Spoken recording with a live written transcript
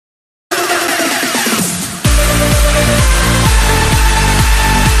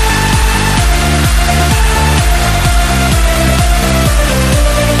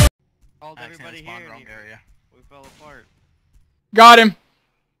spawned hear wrong anything. area. We fell apart. Got him.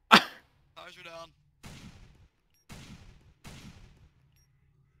 Tires are down.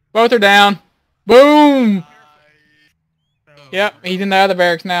 Both are down. Boom. So, Yep, he's in the other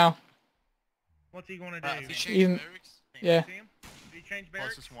barracks now. what's he gonna do? Did he He's change in- barracks? Yeah, See him? Did he change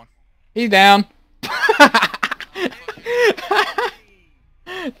barracks? Closest one. he's down.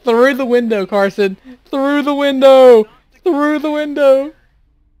 Through the window, Carson. Through the window. Through the window. You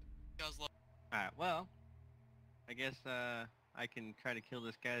guys love. Alright, well. I guess, I can try to kill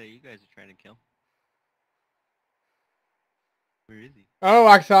this guy that you guys are trying to kill. Where is he? Oh,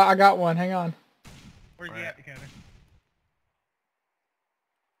 I got one. Hang on. Where's he at, Dakota?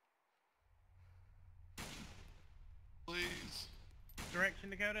 Please. Direction,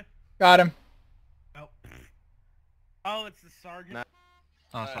 Dakota? Got him. Oh. Oh, it's the sergeant. No.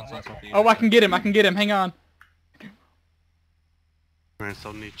 Oh, it's not. Oh, I can get him. I can get him. Hang on. Man,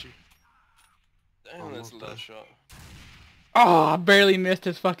 so Nietzsche. Damn, that's a last shot. Oh, I barely missed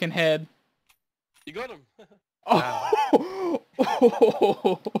his fucking head. You got him. Oh.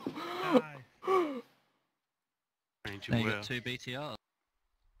 Nice. Ain't Now you you well? got 2 BTR.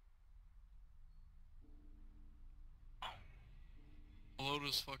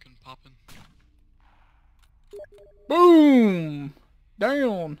 Lotus fucking popping. Boom.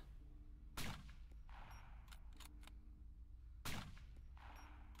 Down.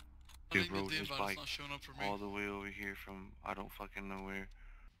 I Dude didn't get rode the his invite, bike it's not showing up for me. all the way over here from I don't fucking know where.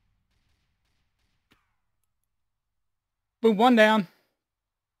 Boom. One down.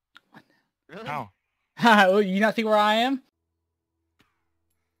 Really? How? Oh, you not see where I am?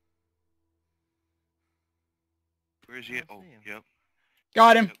 Where is he at? I Oh, see him. yep.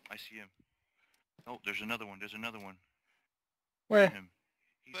 Got him. Yep, I see him. Oh, there's another one. There's another one. Where? Him.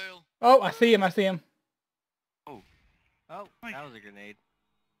 He's- Fail. Oh, I see him. I see him. Oh, Mike. that was a grenade.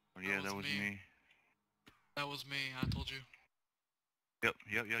 Oh, yeah, that was me. That was me, I told you. Yep.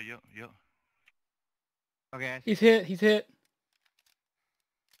 Okay, I see. He's hit. He's hit.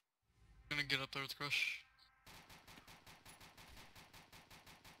 I'm gonna get up there with Crush.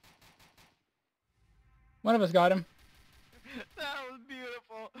 One of us got him. That was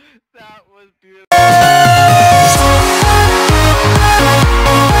beautiful. That was beautiful.